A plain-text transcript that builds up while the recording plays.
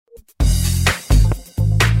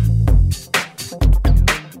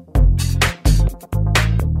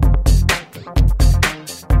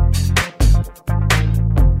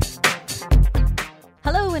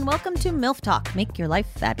to MILF Talk, Make Your Life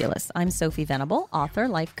Fabulous. I'm Sophie Venable, author,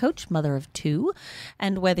 life coach, mother of 2.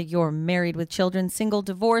 And whether you're married with children, single,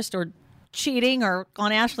 divorced, or cheating, or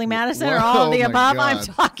on Ashley Madison, or all of the above, I'm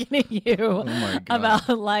talking to you about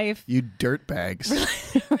life. You dirtbags.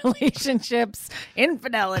 Relationships,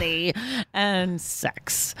 infidelity, and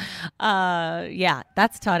sex. Yeah,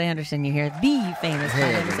 that's Todd Anderson. You hear the famous Todd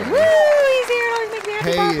Anderson. Woo! He's here. Always make me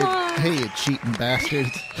happy. Hey, you cheating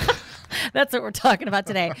bastards. That's what we're talking about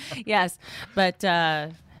today. Yes, but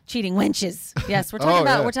cheating wenches. Yes, we're talking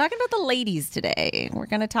we're talking about the ladies today. We're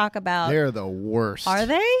going to talk about. They're the worst. Are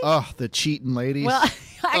they? Oh, the cheating ladies. Well,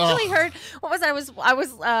 I actually heard. What was I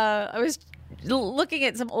was looking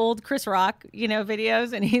at some old Chris Rock,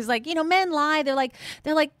 videos, and he's like, men lie. They're like,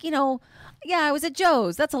 yeah, I was at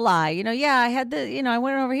Joe's. That's a lie. Yeah, I had I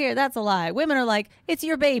went over here. That's a lie. Women are like, it's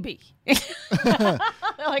your baby.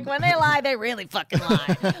 Like, when they lie, they really fucking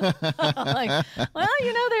lie. Like, well,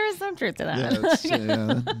 there is some truth to that.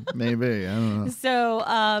 Yeah, maybe. I don't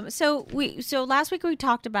know. So last week we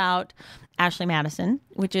talked about Ashley Madison,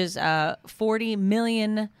 which is 40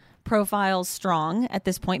 million profiles strong at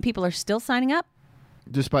this point. People are still signing up.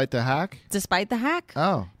 Despite the hack? Despite the hack.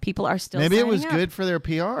 Oh. People are still Maybe it signing was up. Good for their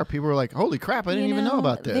PR. People were like, holy crap, I didn't even know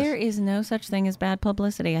about this. There is no such thing as bad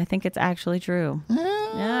publicity. I think it's actually true.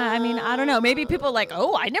 Yeah, I mean, I don't know. Maybe people are like,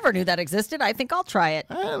 oh, I never knew that existed. I think I'll try it.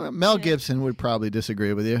 Mel Gibson would probably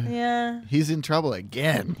disagree with you. Yeah. He's in trouble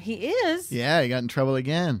again. He is? Yeah, he got in trouble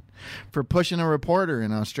again for pushing a reporter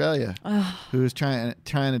in Australia who was trying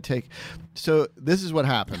to take... So this is what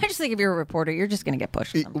happened. I just think if you're a reporter, you're just going to get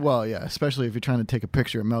pushed. Well, yeah, especially if you're trying to take a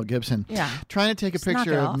picture of Mel Gibson. Yeah. Trying to take a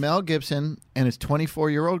picture of Mel Gibson and his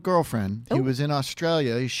 24-year-old girlfriend. He was in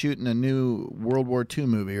Australia. He's shooting a new World War II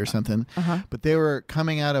movie or something. But they were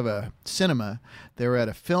coming out of a cinema. They were at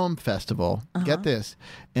a film festival. Get this,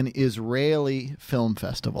 an Israeli film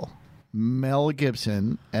festival. Mel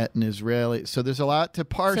Gibson at an Israeli. So there's a lot to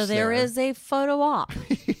parse there. So there is a photo op.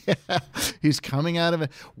 Yeah. He's coming out of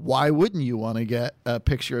it. Why wouldn't you want to get a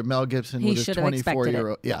picture of Mel Gibson with his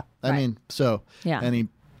 24-year-old? Yeah. I mean, so. Yeah. And he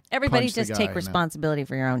Everybody punched just the guy take responsibility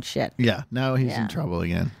for your own shit. Yeah. Now he's in trouble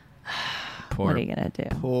again. What are you going to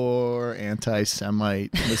do? Poor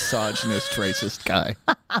anti-Semite, misogynist, racist guy.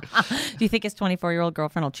 Do you think his 24-year-old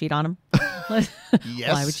girlfriend will cheat on him?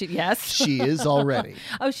 Yes. Why would she? Yes. She is already.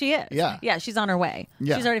 Oh, she is? Yeah. Yeah, she's on her way.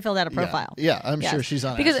 Yeah. She's already filled out a profile. Yeah, I'm sure she's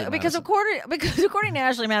on because according to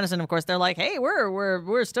Ashley Madison, of course, they're like, hey,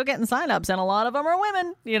 we're still getting signups, and a lot of them are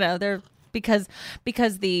women. They're because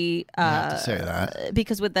the you have to say that.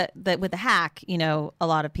 Because with the hack, a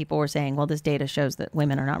lot of people were saying, well, this data shows that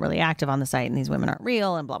women are not really active on the site, and these women aren't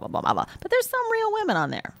real, and blah blah blah blah blah. But there's some real women on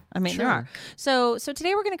there. I mean, there are. So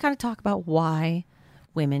today we're going to kind of talk about why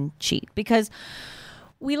women cheat, because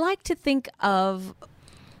we like to think of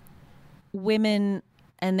women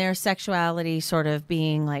and their sexuality sort of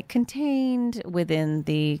being like contained within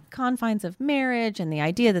the confines of marriage, and the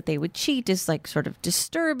idea that they would cheat is like sort of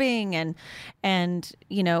disturbing, and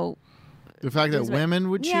the fact that women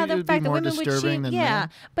would cheat would be more disturbing than men.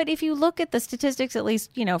 But if you look at the statistics, at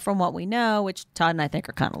least from what we know, which Todd and I think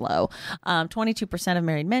are kind of low, 22% of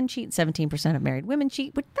married men cheat, 17% of married women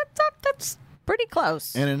cheat, but that's pretty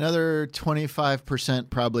close. And another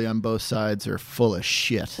 25% probably on both sides are full of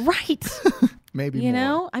shit. Right. Maybe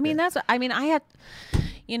more.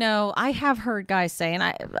 I have heard guys say, and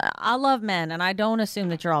I love men, and I don't assume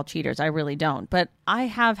that you're all cheaters. I really don't. But I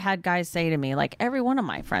have had guys say to me, like, every one of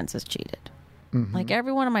my friends has cheated. Mm-hmm. Like,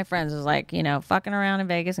 every one of my friends is like, fucking around in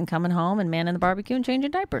Vegas and coming home and manning the barbecue and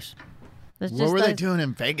changing diapers. What were they doing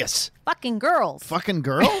in Vegas? Fucking girls. Fucking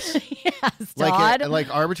girls? Yes, Todd. Like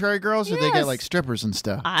arbitrary girls, or they get like strippers and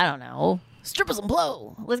stuff? I don't know. Strippers and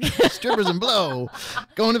blow. Strippers and blow.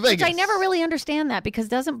 Going to Vegas. Which I never really understand that, because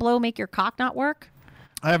doesn't blow make your cock not work?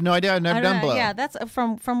 I have no idea. I've never done blow. Yeah, that's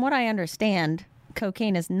from what I understand.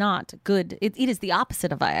 Cocaine is not good. It is the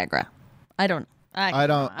opposite of Viagra. I don't know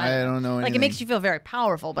anything. Like, it makes you feel very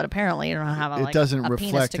powerful, but apparently you don't have a doesn't a reflect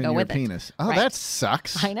penis to in go your with penis. It. Oh, right. That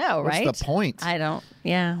sucks. I know, right? What's the point? I don't know.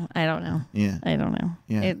 Yeah. I don't know.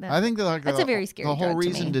 Yeah. I think that's a very scary the whole drug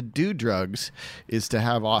reason to do drugs is to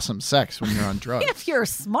have awesome sex when you're on drugs. If you're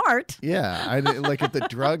smart. Yeah. Like if the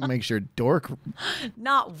drug makes your dork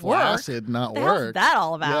not flaccid, not work. What's that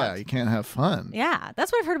all about? Yeah, you can't have fun. Yeah.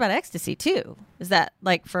 That's what I've heard about ecstasy too. Is that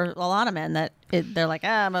like for a lot of men that they're like,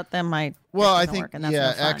 but then my well, I think work, and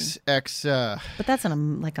that's but that's an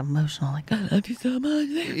emotional like, I love you so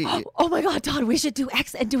much. Oh my God, Todd, we should do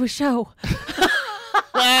X and do a show.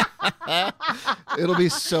 It'll be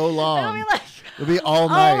so long. It'll be all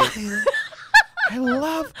night. I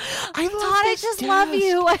love Todd, I just love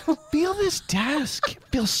you. Feel this desk.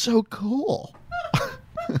 feels so cool.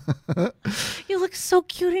 You look so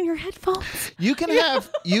cute in your headphones. You can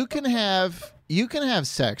have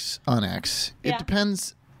sex on X. It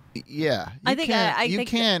depends. Yeah, I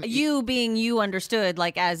think you being you understood,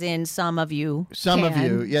 like as in some of you.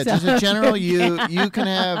 Yeah, just in general, you can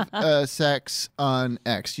have sex on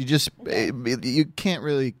X. You can't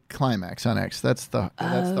really climax on X. That's the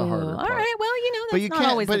harder part. All right, well, that's not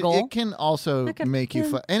always the goal. But it can also make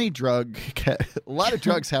you. Any drug, a lot of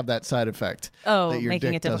drugs have that side effect. Oh, that your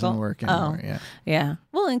making dick it difficult. doesn't work anymore. Yeah.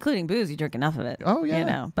 Well, including booze, you drink enough of it. Oh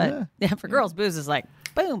yeah. But for girls, booze is like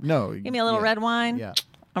boom. No, give me a little red wine. Yeah.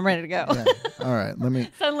 I'm ready to go. Yeah. All right, let me.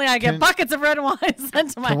 Suddenly, I get buckets of red wine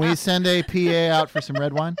sent to my house. Can we send a PA out for some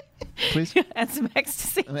red wine, please? And some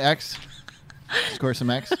ecstasy. X. Score some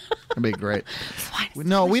X. That'd be great.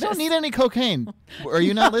 No, we don't need any cocaine. Are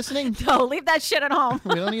you not listening? No, leave that shit at home.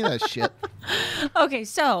 We don't need that shit. Okay,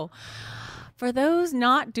 so for those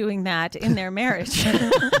not doing that in their marriage,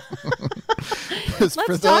 let's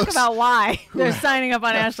talk about why they're signing up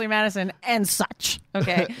on Ashley Madison and such.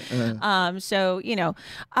 Okay.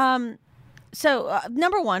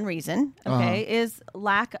 Number one reason, is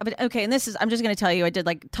lack of it. Okay. And I'm just going to tell you, I did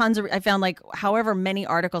like I found like however many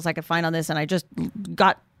articles I could find on this, and I just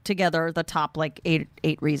got together the top like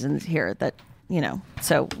eight reasons here that,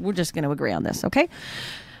 so we're just going to agree on this. Okay.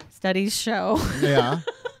 Studies show. Yeah.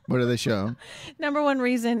 What do they show? Number one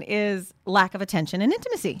reason is lack of attention and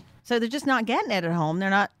intimacy. So they're just not getting it at home.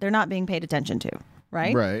 They're not being paid attention to,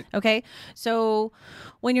 right? Right. Okay. So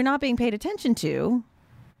when you're not being paid attention to,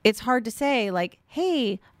 it's hard to say like,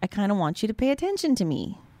 "Hey, I kind of want you to pay attention to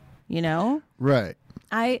me." Right.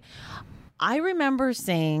 I remember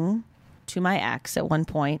saying to my ex at one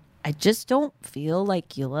point, "I just don't feel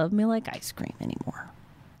like you love me like ice cream anymore."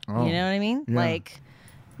 Oh, you know what I mean? Yeah.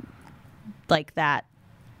 Like that.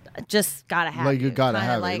 Just gotta have like you gotta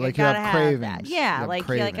have it. Like you have cravings. Yeah, like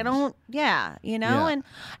I don't. Yeah,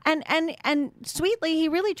 and sweetly, he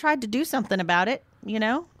really tried to do something about it.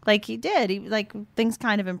 Like he did. Things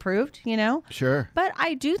kind of improved. Sure. But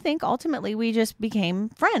I do think ultimately we just became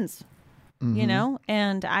friends. Mm-hmm.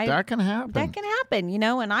 And that can happen.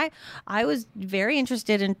 And I was very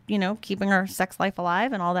interested in keeping our sex life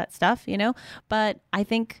alive and all that stuff. But I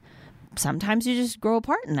think sometimes you just grow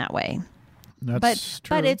apart in that way. That's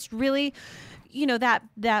true. But it's really,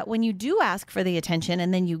 that when you do ask for the attention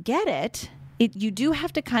and then you get it, you do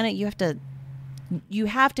have to you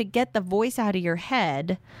have to get the voice out of your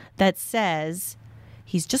head that says,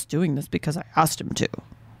 he's just doing this because I asked him to.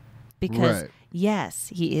 Because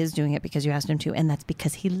yes, he is doing it because you asked him to, and that's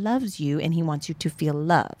because he loves you and he wants you to feel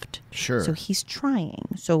loved. Sure. So he's trying.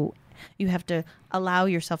 So you have to allow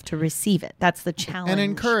yourself to receive it. That's the challenge. And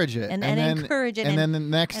encourage it. And encourage it. And then the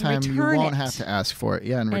next time you won't have to ask for it.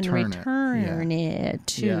 Yeah, and return it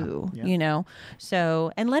too. Yeah.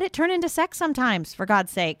 So, and let it turn into sex sometimes, for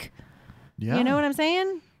God's sake. Yeah. You know what I'm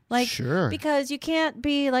saying? Like, sure. Because you can't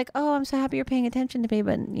be like, oh, I'm so happy you're paying attention to me,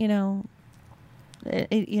 but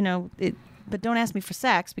but don't ask me for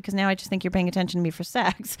sex because now I just think you're paying attention to me for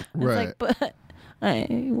sex. Right. It's like,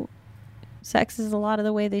 but sex is a lot of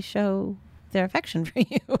the way they show their affection for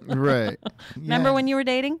you. Right. Yeah. Remember when you were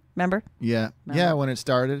dating? Remember? Yeah. Remember? Yeah, when it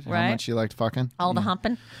started. Right. How much you liked fucking. All the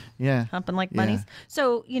humping. Yeah. Humping like bunnies.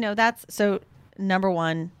 So, that's number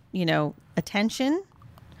one, attention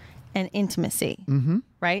and intimacy. Mm-hmm.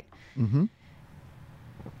 Right? Mm-hmm.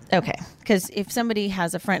 Okay. Because if somebody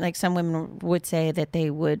has a friend, like some women would say that they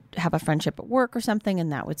would have a friendship at work or something,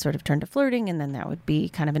 and that would sort of turn to flirting, and then that would be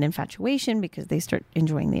kind of an infatuation because they start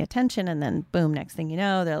enjoying the attention, and then boom, next thing you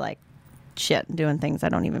know, they're like, shit, doing things I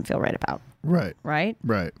don't even feel right about. Right. Right?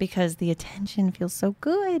 Right. Because the attention feels so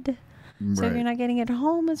good. Right. So if you're not getting it at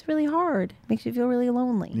home, it's really hard. It makes you feel really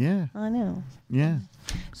lonely. Yeah. I know. Yeah.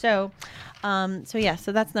 So that's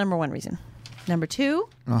the number one reason. Number two,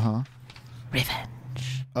 revenge.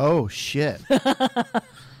 Oh, shit.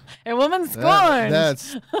 A woman scorned.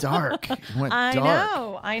 That's dark. It went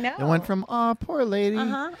dark. I know. It went from, poor lady.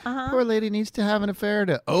 Poor lady needs to have an affair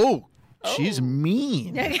to, she's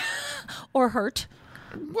mean. Or hurt.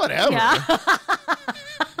 Whatever. Yeah.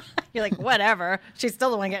 You're like, whatever. She's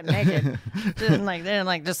still the one getting naked. They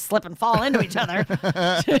didn't just slip and fall into each other.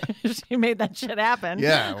 She made that shit happen.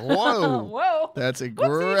 Yeah. Whoa. Whoa. That's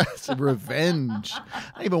aggressive. Revenge. I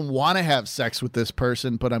don't even want to have sex with this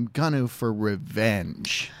person, but I'm gonna for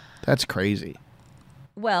revenge. That's crazy.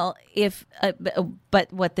 Well,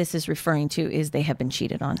 but what this is referring to is they have been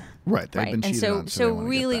cheated on. Right, they've been cheated on. So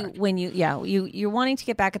really, when you're wanting to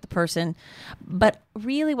get back at the person, but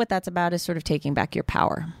really, what that's about is sort of taking back your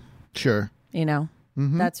power. Sure.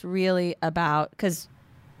 That's really about, because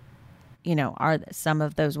some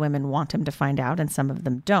of those women want him to find out and some of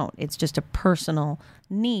them don't. It's just a personal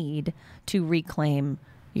need to reclaim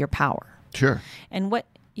your power. Sure. And what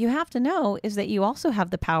you have to know is that you also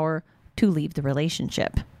have the power to leave the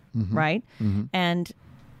relationship, right? And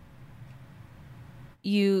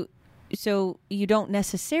you don't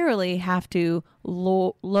necessarily have to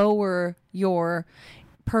lower your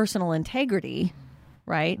personal integrity,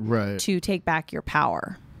 right? Right. To take back your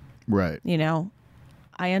power. Right.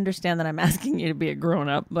 I understand that I'm asking you to be a grown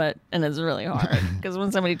up, and it's really hard because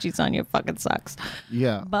when somebody cheats on you, it fucking sucks.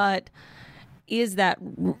 Yeah. But is that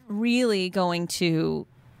really going to,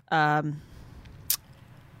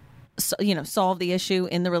 solve the issue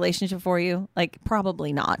in the relationship for you? Like,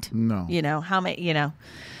 probably not. No.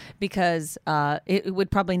 Because it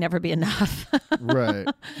would probably never be enough. Right.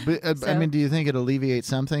 But I mean, do you think it alleviates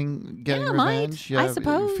something, getting revenge? Yeah, I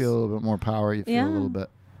suppose. You feel a little bit more power. You feel a little bit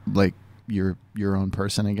like you're your own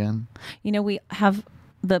person again. We have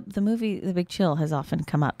the movie The Big Chill has often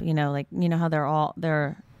come up. How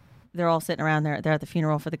they're all sitting around there. They're at the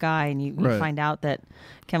funeral for the guy, and you find out that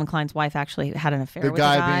Kevin Kline's wife actually had an affair with the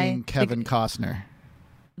guy. The guy being Kevin Costner.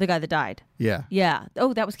 The guy that died. Yeah. Yeah.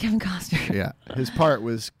 Oh, that was Kevin Costner. Yeah. His part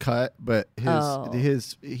was cut, but he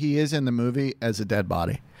is in the movie as a dead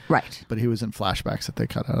body. Right. But he was in flashbacks that they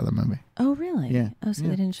cut out of the movie. Oh, really? Yeah. Oh, so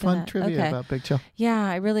they didn't show that. Fun trivia about Big Chill. Yeah,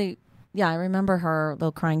 I remember her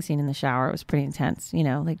little crying scene in the shower. It was pretty intense.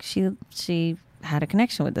 Like she had a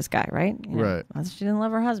connection with this guy, right? Right. She didn't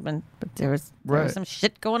love her husband, but there was some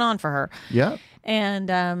shit going on for her. Yeah. And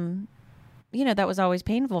that was always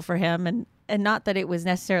painful for him, and not that it was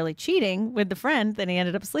necessarily cheating with the friend that he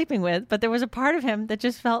ended up sleeping with, but there was a part of him that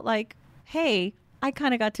just felt like, hey, I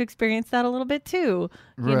kind of got to experience that a little bit too,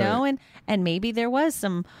 you know, and maybe there was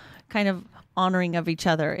some kind of honoring of each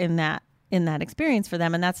other in that experience for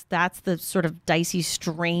them, and that's the sort of dicey,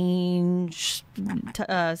 strange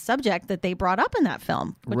subject that they brought up in that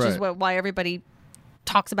film, which is why everybody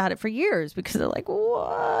talks about it for years, because they're like,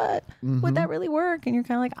 what? Would that really work? And you're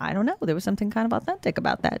kind of like, I don't know. There was something kind of authentic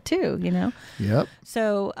about that too, Yep.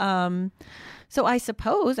 So, I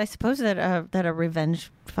suppose that a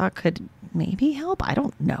revenge fuck could maybe help. I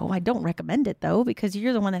don't know. I don't recommend it though, because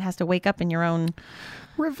you're the one that has to wake up in your own.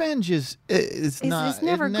 Revenge is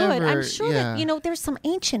never good. I'm sure that there's some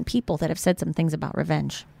ancient people that have said some things about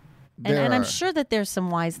revenge. And I'm sure that there's some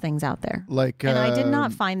wise things out there. And I did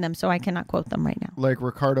not find them, so I cannot quote them right now. Like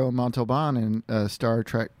Ricardo Montalban in Star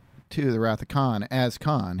Trek II, The Wrath of Khan, as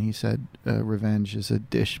Khan, he said, revenge is a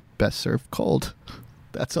dish best served cold.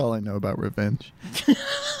 That's all I know about revenge.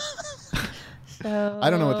 So, I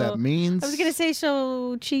don't know what that means. I was going to say,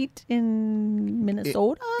 so cheat in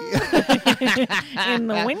Minnesota in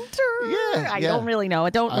the winter? I don't really know. I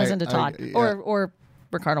don't listen to Todd or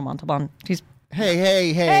Ricardo Montalban. He's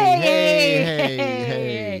Hey.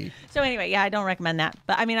 So anyway, I don't recommend that.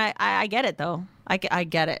 But I mean, I get it though. I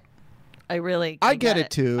get it. I really get it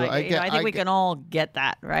too. I think we can all get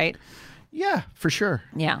that, right? Yeah, for sure.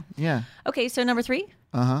 Yeah. Okay, so number 3.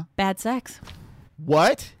 Bad sex.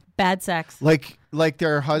 What? Bad sex. Like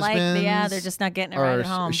their husbands? They're just not getting it right at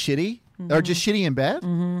home. Shitty? Or just shitty in bed?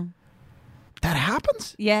 Mm-hmm. That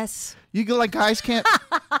happens? Yes. You go like guys can't.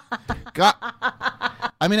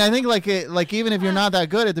 I mean, I think like even if you're not that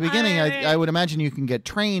good at the beginning, I would imagine you can get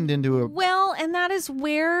trained into a. Well, and that is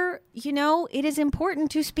where it is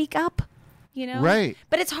important to speak up. Right.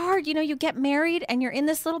 But it's hard. You get married and you're in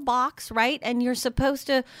this little box, right? And you're supposed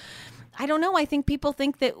to. I don't know. I think people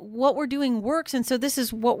think that what we're doing works, and so this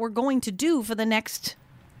is what we're going to do for the next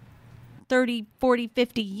 30, 40,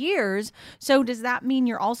 50 years. So does that mean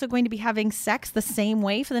you're also going to be having sex the same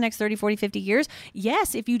way for the next 30, 40, 50 years?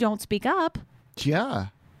 Yes, if you don't speak up. Yeah.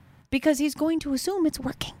 Because he's going to assume it's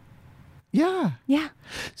working. Yeah. Yeah.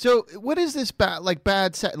 So what is this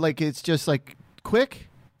bad sex? Like it's just like quick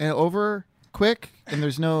and over quick and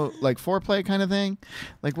there's no like foreplay kind of thing?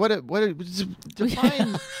 Like what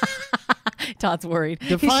define Todd's worried.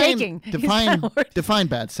 He's shaking. Define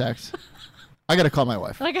bad sex. I got to call my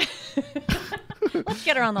wife. Let's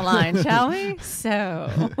get her on the line, shall we?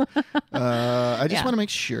 So, I just want to make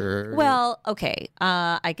sure. Well, okay.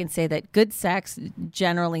 I can say that good sex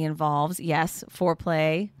generally involves, yes,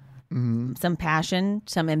 foreplay, some passion,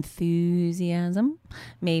 some enthusiasm,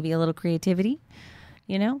 maybe a little creativity,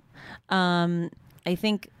 I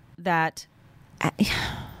think that...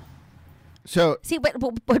 So, see,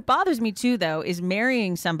 what bothers me too, though, is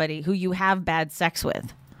marrying somebody who you have bad sex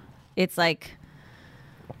with. It's like...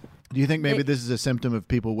 Do you think maybe this is a symptom of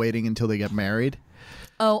people waiting until they get married?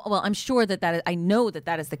 Oh, well, I'm sure that is, I know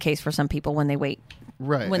that is the case for some people when they wait.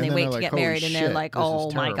 Right. When they wait to get married and they're like,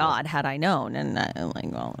 oh my God, had I known. And I'm like,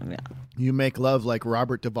 well, You make love like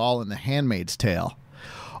Robert Duvall in The Handmaid's Tale.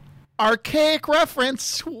 Archaic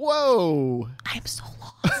reference. Whoa. I'm so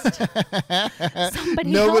lost.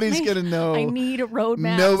 Somebody Nobody's help me. Gonna know. I need a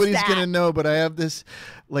roadmap. Nobody's gonna know, but I have this.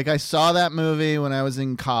 Like, I saw that movie when I was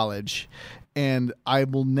in college, and I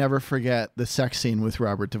will never forget the sex scene with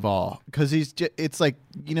Robert Duvall, because it's like,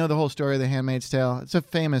 you know, the whole story of The Handmaid's Tale. It's a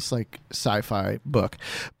famous like sci-fi book,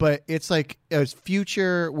 but it's like a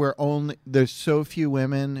future where there's so few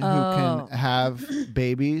women who can have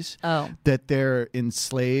babies that they're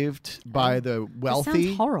enslaved by the wealthy. That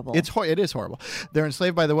sounds horrible. It is horrible. They're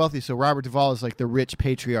enslaved by the wealthy. So Robert Duvall is like the rich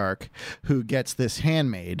patriarch who gets this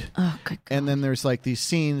handmaid. Oh, good God. And then there's like these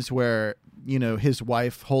scenes where, you know, his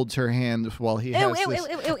wife holds her hand while he has this.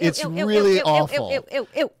 It's really awful.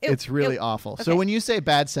 It's really awful. So when you say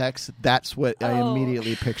bad sex, that's what I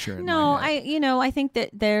immediately picture in my head. I think that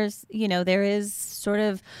there is sort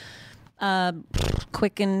of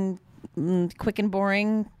quick and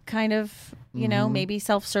boring kind of, you know, maybe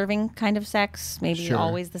self-serving kind of sex, maybe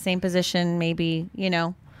always the same position, maybe, you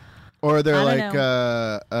know. Or they're like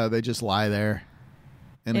they just lie there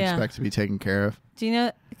and expect to be taken care of. Do you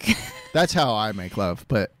know? That's how I make love,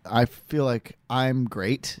 but I feel like I'm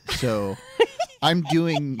great, so I'm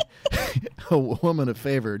doing a woman a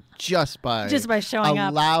favor just by showing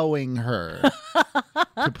up, allowing her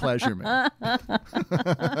to pleasure me.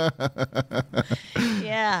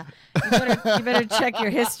 Yeah, you better check your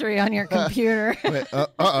history on your computer. Wait,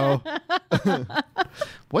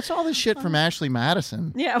 what's all this shit from Ashley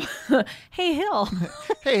Madison? Yeah. Hey Hill.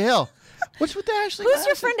 Hey Hill. What's with the Ashley? Who's Madison?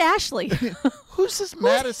 your friend Ashley? Who's this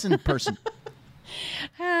Madison person?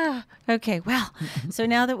 Okay, well, so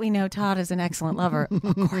now that we know Todd is an excellent lover,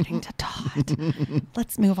 according to Todd,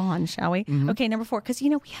 let's move on, shall we? Okay, number 4, because, you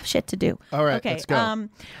know, we have shit to do. All right, okay, let's go.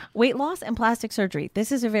 Weight loss and plastic surgery.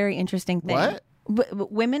 This is a very interesting thing. What?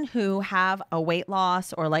 Women who have a weight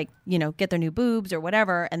loss or, like, you know, get their new boobs or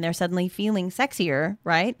whatever, and they're suddenly feeling sexier,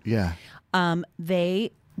 right? Yeah.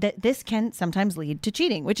 This can sometimes lead to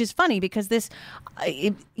cheating, which is funny because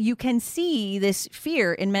you can see this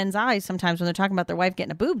fear in men's eyes sometimes when they're talking about their wife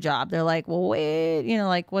getting a boob job. They're like, well, wait, you know,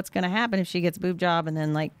 like, what's going to happen if she gets a boob job? And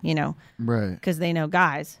then, like, you know, right, because they know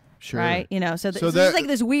guys. Sure. Right. You know, so it's like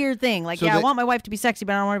this weird thing. Like, I want my wife to be sexy,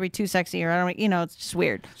 but I don't want her to be too sexy, or I don't, you know, it's just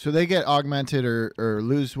weird. So they get augmented or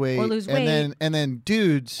lose weight. And then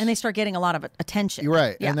dudes. And they start getting a lot of attention. You're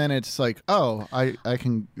right. Yeah. And then it's like, oh, I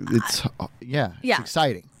can, it's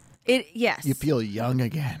exciting. Yes. You feel young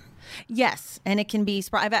again. Yes, and it can be.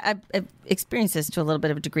 I've experienced this to a little bit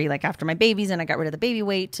of a degree. Like after my babies, and I got rid of the baby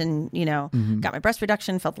weight, and you know, got my breast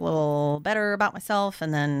reduction, felt a little better about myself,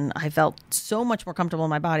 and then I felt so much more comfortable in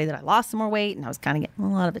my body that I lost some more weight, and I was kind of getting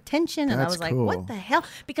a lot of attention, and I was like, "What the hell?"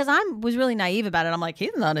 Because I was really naive about it. I'm like,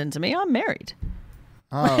 "He's not into me. I'm married."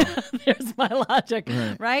 Oh, there's my logic,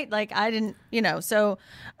 right? Like I didn't, you know, so.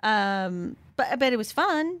 But it was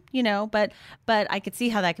fun, you know, but I could see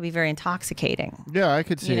how that could be very intoxicating. Yeah, I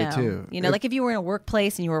could see it too. You know, like if you were in a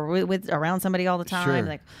workplace and you were around somebody all the time,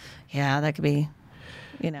 like, yeah, that could be,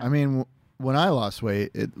 you know. I mean, when I lost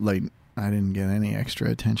weight, I didn't get any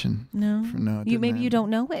extra attention. No. Maybe you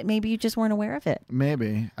don't know it. Maybe you just weren't aware of it.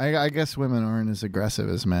 Maybe. I guess women aren't as aggressive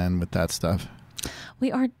as men with that stuff.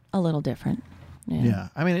 We are a little different. Yeah.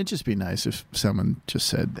 I mean, it'd just be nice if someone just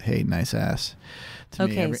said, hey, nice ass.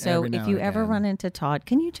 Okay, so if you ever run into Todd,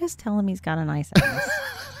 can you just tell him he's got a nice ass?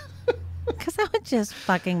 Because that would just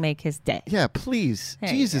fucking make his day. Yeah, please. There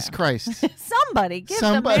Jesus Christ. Somebody give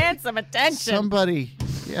the man some attention. Somebody,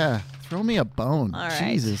 throw me a bone. All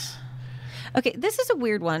right. Jesus. Okay, this is a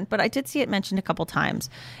weird one, but I did see it mentioned a couple times.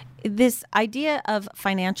 This idea of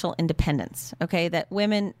financial independence, okay, that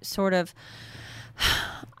women sort of...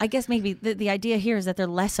 I guess maybe the idea here is that they're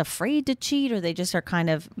less afraid to cheat, or they just are kind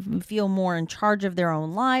of feel more in charge of their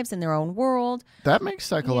own lives and their own world. That makes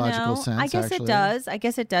psychological sense. I guess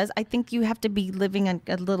it does. I think you have to be living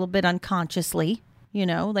a little bit unconsciously, you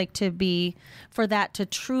know, like for that to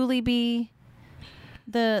truly be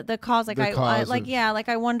the cause. Like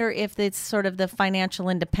I wonder if it's sort of the financial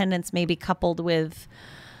independence maybe coupled with,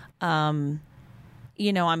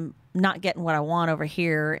 you know, I'm not getting what I want over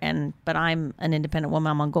here, but I'm an independent woman.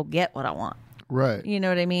 I'm gonna go get what I want. Right. You know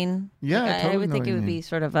what I mean? Yeah, like I would think it would be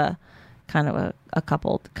sort of a kind of a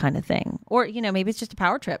coupled kind of thing, or you know, maybe it's just a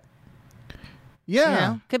power trip. Yeah, you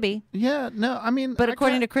know, could be. Yeah, no, I mean, but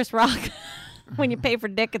according to Chris Rock, when you pay for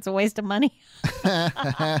dick, it's a waste of money.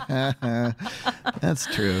 That's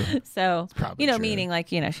true. So, you know, true. Meaning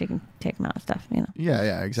like, you know, she can take him out of stuff, you know.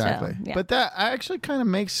 Yeah, exactly. So, yeah. But that actually kind of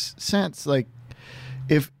makes sense. Like,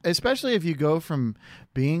 especially if you go from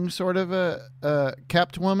being sort of a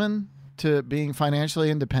kept woman to being financially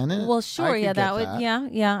independent. Well, sure, yeah, that would,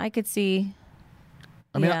 yeah, I could see.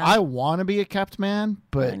 I mean, I want to be a kept man,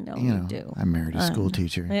 but I know you do. I married a school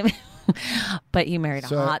teacher. But you married a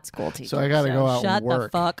hot school teacher. So I got to go out and work.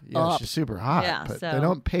 Shut the fuck yeah, up. She's super hot, Yeah, but so. they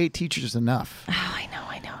don't pay teachers enough. Oh, I know.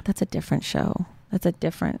 That's a different show. That's a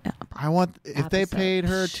different. I want if they paid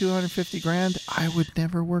her $250,000, I would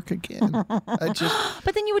never work again.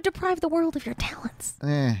 But then you would deprive the world of your talents.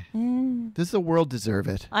 Does the world deserve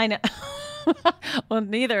it? I know. Well,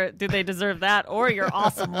 neither do they deserve that or your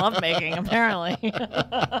awesome lovemaking, apparently.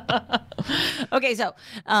 Okay, so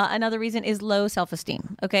another reason is low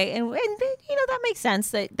self-esteem. Okay, and that makes sense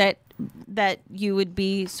that you would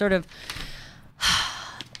be sort of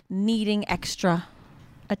needing extra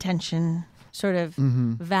attention, sort of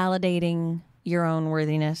validating your own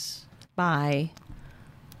worthiness by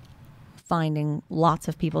finding lots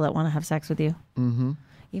of people that want to have sex with you. Mm-hmm.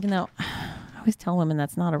 Even though I always tell women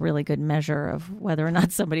that's not a really good measure of whether or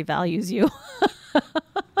not somebody values you.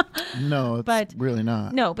 No, it's really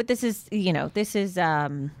not. No, but this is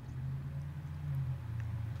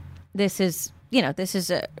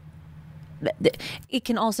it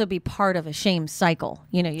can also be part of a shame cycle.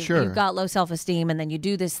 You've got low self-esteem, and then you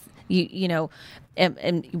do this,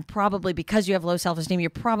 and you probably, because you have low self-esteem, you're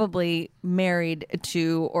probably married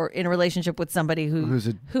to or in a relationship with somebody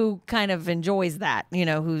who kind of enjoys that,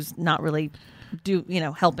 who's not really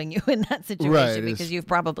helping you in that situation, because you've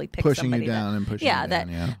probably picked pushing somebody you down and pushing you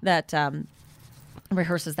down, that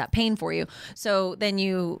rehearses that pain for you. So then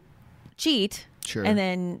you cheat, and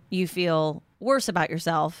then you feel worse about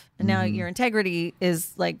yourself, and now your integrity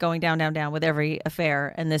is like going down, down, down with every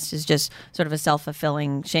affair, and this is just sort of a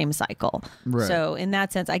self-fulfilling shame cycle. Right. So in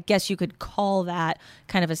that sense, I guess you could call that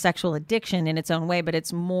kind of a sexual addiction in its own way, but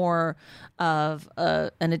it's more of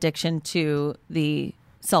an addiction to the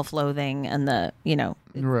self-loathing and the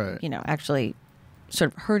actually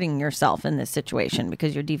sort of hurting yourself in this situation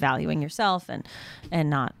because you're devaluing yourself and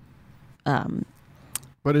not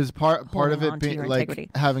but is part of it being like integrity.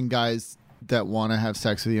 Having guys that want to have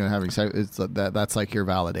sex with you and having sex, that's like your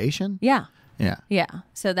validation? Yeah. Yeah.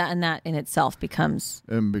 So that in itself becomes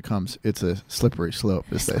it's a slippery slope,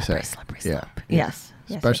 as they say. Slippery slope. Yeah. Yes.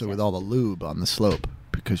 Especially with all the lube on the slope,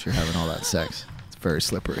 because you're having all that sex. It's very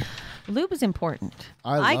slippery. Lube is important.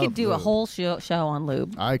 I could do lube. a whole show on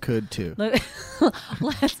lube. I could too.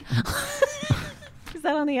 Let's. Is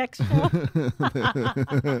that on the X show?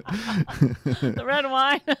 The red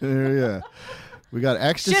wine. Yeah. We got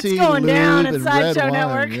ecstasy, shit's going lube, down at and red Sideshow wine.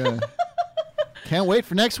 Network. Yeah. Can't wait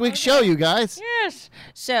for next week's show, you guys. Yes.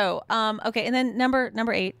 So, okay, and then number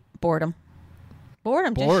 8, boredom.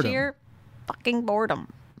 Just sheer fucking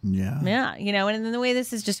boredom. Yeah. Yeah, and then the way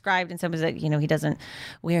this is described in some is that, he doesn't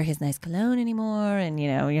wear his nice cologne anymore, and,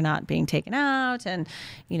 you're not being taken out, and,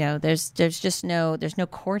 there's just there's no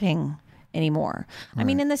courting anymore. Right. I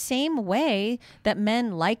mean, in the same way that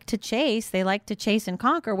men like to chase, they like to chase and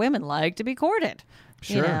conquer, women like to be courted.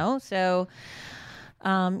 Sure. So,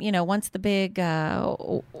 once the big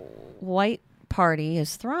white party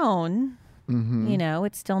is thrown,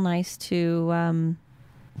 it's still nice to,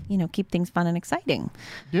 keep things fun and exciting.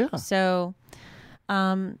 Yeah. So,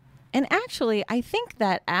 and actually, I think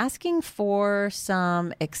that asking for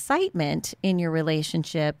some excitement in your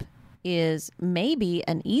relationship is maybe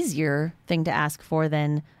an easier thing to ask for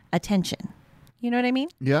than attention. You know what I mean?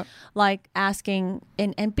 Yeah. Like asking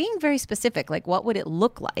and being very specific, like what would it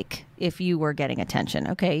look like if you were getting attention?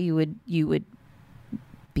 Okay, you would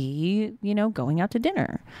be, going out to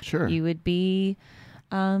dinner. Sure. You would be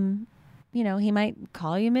he might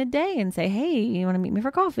call you midday and say, "Hey, you want to meet me for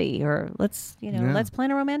coffee?" Or let's plan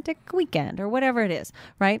a romantic weekend or whatever it is,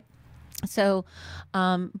 right? So,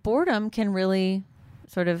 boredom can really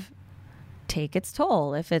sort of take its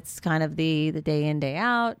toll if it's kind of the day in, day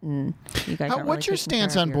out, and you guys aren't what's really your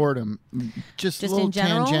stance on boredom? Just a little in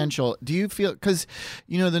general? tangential. Do you feel, because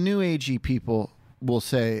the new agey people will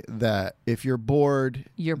say that if you're bored,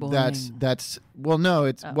 you're boring. That's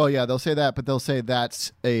they'll say that, but they'll say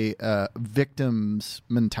that's a victim's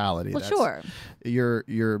mentality. Well, sure.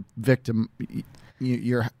 You're victim.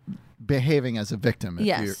 You're behaving as a victim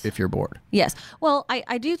if you're bored. Yes. Well,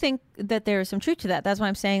 I do think that there's some truth to that. That's why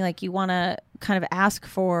I'm saying, like, you want to kind of ask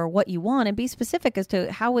for what you want and be specific as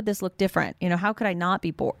to how would this look different? How could I not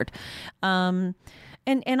be bored? And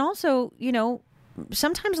also,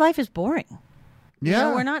 sometimes life is boring.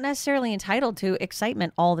 Yeah. We're not necessarily entitled to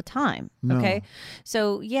excitement all the time. No. Okay.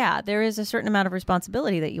 So yeah, there is a certain amount of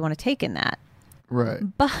responsibility that you want to take in that. Right.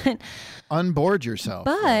 But unboard yourself.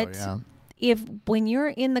 But yeah. when you're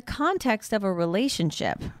in the context of a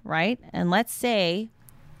relationship, right? And let's say,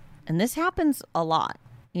 and this happens a lot,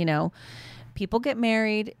 You know, people get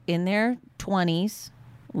married in their 20s,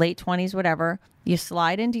 late 20s, whatever. You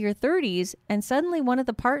slide into your 30s, and suddenly one of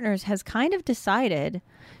the partners has kind of decided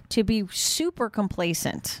to be super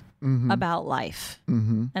complacent about life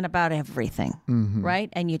and about everything,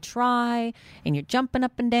 right? And you try, and you're jumping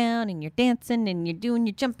up and down, and you're dancing, and you're doing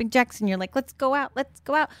your jumping jacks, and you're like, let's go out,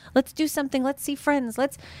 let's do something, let's see friends,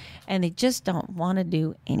 and they just don't want to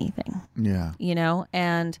do anything. Yeah. You know,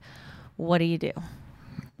 and what do you do?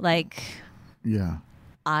 Like, yeah,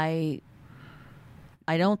 I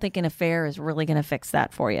don't think an affair is really going to fix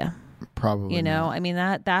that for you. Probably, you know, not. I mean,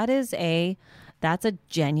 that's a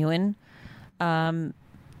genuine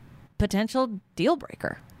potential deal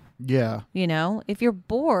breaker. Yeah. You know, if you're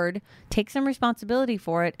bored, take some responsibility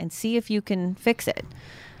for it and see if you can fix it.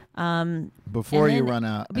 Before you run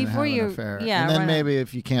out and before have you, an affair. Yeah, and then maybe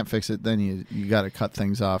if you can't fix it, then you got to cut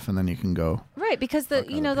things off, and then you can go. Right, because the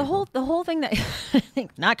whole thing that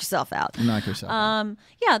knock yourself out. Knock yourself out.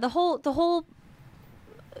 Yeah, the whole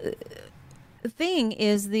thing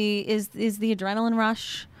is the adrenaline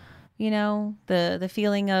rush, you know, the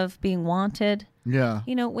feeling of being wanted. Yeah.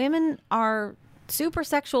 You know, women are super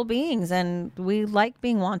sexual beings, and we like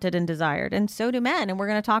being wanted and desired, and so do men. And we're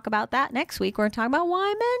going to talk about that next week. We're going to talk about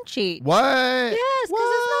why men cheat. What? Yes, because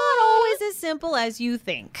it's not always as simple as you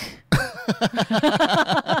think.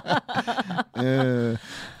 I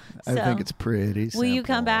think it's pretty simple. Will you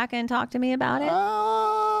come back and talk to me about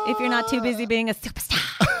it? If you're not too busy being a superstar.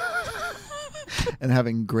 And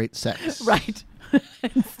having great sex. Right.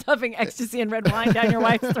 And stuffing ecstasy and red wine down your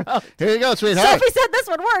wife's throat. Here you go, sweetheart. Sophie said this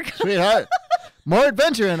would work. Sweetheart. More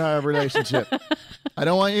adventure in our relationship. I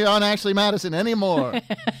don't want you on Ashley Madison anymore.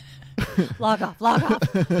 Log off. All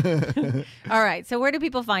right. So where do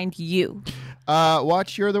people find you?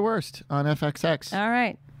 Watch You're the Worst on FXX. All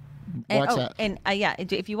right. Watch that. And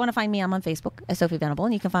if you want to find me, I'm on Facebook as Sophie Venable,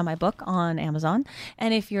 and you can find my book on Amazon.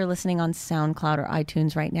 And if you're listening on SoundCloud or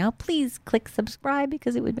iTunes right now, please click subscribe,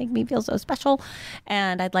 because it would make me feel so special.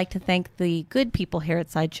 And I'd like to thank the good people here at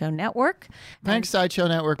Sideshow Network. Thanks, Sideshow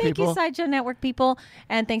Network people. Thank you, Sideshow Network people.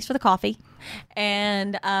 And thanks for the coffee.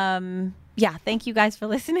 And yeah, thank you guys for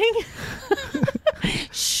listening.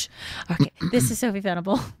 Shh. Okay, this is Sophie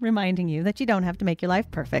Venable reminding you that you don't have to make your life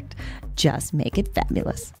perfect. Just make it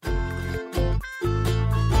fabulous.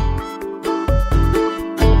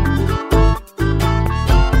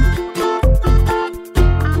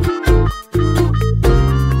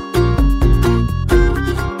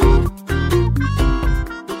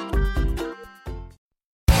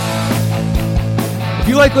 If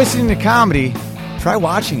you like listening to comedy, try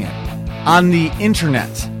watching it on the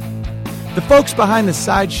internet. The folks behind the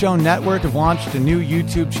Sideshow Network have launched a new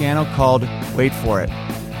YouTube channel called Wait For It.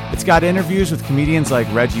 It's got interviews with comedians like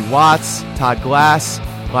Reggie Watts, Todd Glass,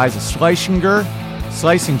 Liza Schlesinger.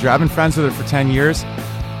 I've been friends with her for 10 years.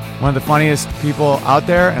 One of the funniest people out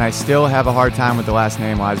there, and I still have a hard time with the last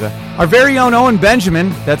name, Liza. Our very own Owen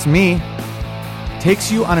Benjamin, that's me, takes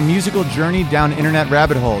you on a musical journey down internet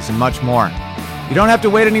rabbit holes and much more. You don't have to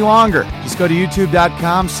wait any longer. Just go to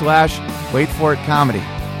youtube.com/waitforitcomedy.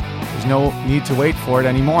 There's no need to wait for it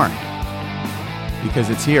anymore, because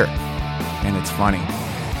it's here, and it's funny,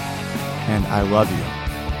 and I love you.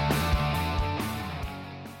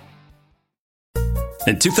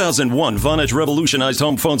 In 2001, Vonage revolutionized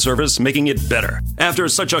home phone service, making it better. After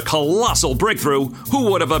such a colossal breakthrough, who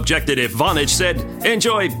would have objected if Vonage said,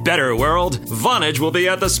 "Enjoy better, world. Vonage will be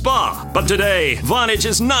at the spa." But today, Vonage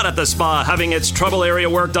is not at the spa having its trouble area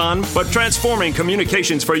worked on, but transforming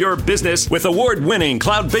communications for your business with award-winning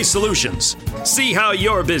cloud-based solutions. See how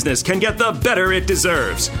your business can get the better it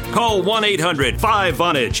deserves. Call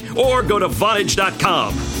 1-800-5-VONAGE or go to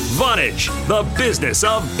Vonage.com. Vonage, the business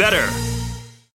of better.